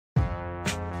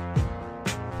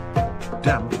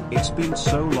Damn, it's been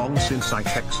so long since I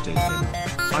texted him.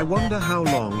 I wonder how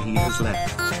long he has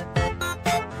left.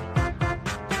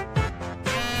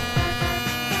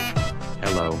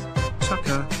 Hello.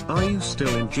 Tucker, are you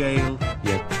still in jail?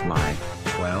 Yep, my.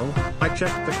 Well, I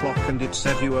checked the clock and it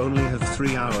said you only have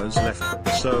 3 hours left,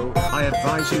 so I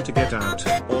advise you to get out,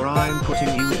 or I'm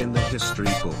putting you in the history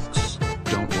books.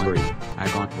 Don't worry, I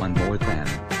got one more then.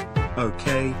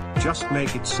 Okay, just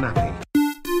make it snappy.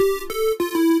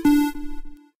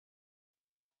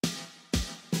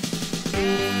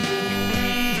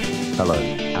 Hello.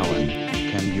 Alan,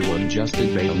 can you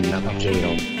unjusted bail me out of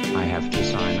jail? I have to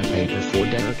sign a paper for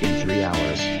Derek in 3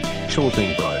 hours. Sure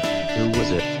thing, bro. Who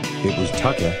was it? It was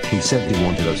Tucker. He said he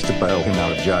wanted us to bail him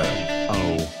out of jail.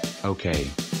 Oh, okay.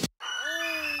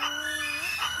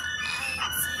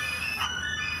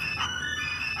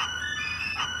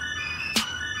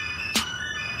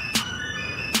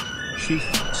 Chief,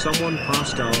 someone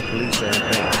passed our police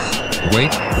airbase.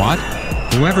 Wait, what?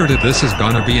 Whoever did this is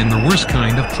gonna be in the worst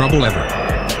kind of trouble ever.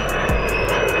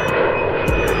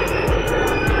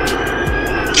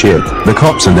 Shit, the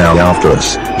cops are now after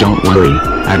us. Don't worry,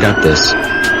 I got this.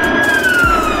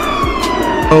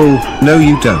 Oh, no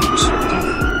you don't.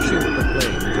 Shoot the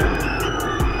plane down.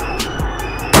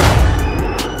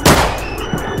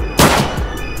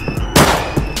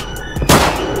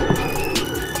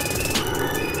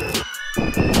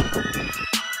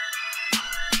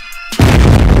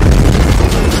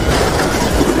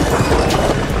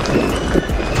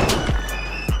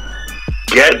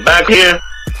 Get back here!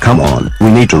 Come on,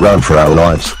 we need to run for our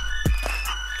lives.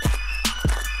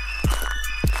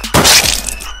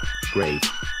 Great,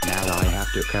 now I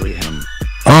have to carry him.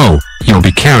 Oh, you'll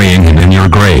be carrying him in your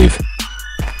grave.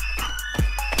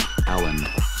 Alan,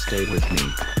 stay with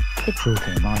me. It's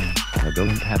okay, Mommy. I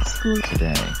don't have school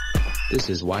today. This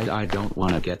is why I don't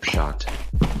wanna get shot.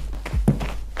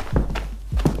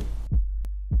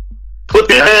 Put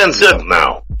your hands up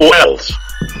now, or else!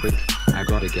 Quick, I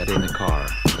gotta get in the car.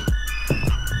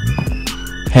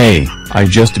 Hey, I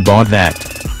just bought that.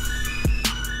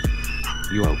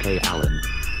 You okay, Alan?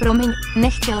 Promiň,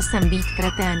 nechtěl jsem být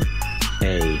kretén.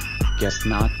 Hey, guess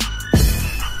not.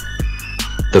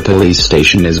 The police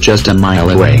station is just a mile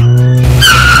away.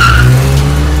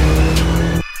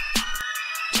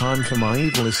 Time for my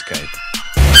evil escape.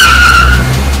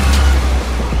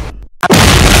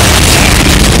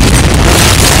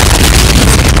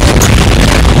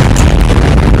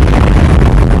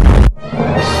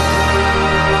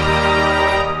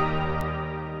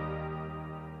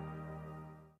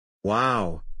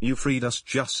 Wow, you freed us,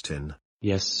 Justin.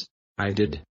 Yes, I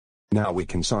did. Now we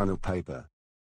can sign a paper.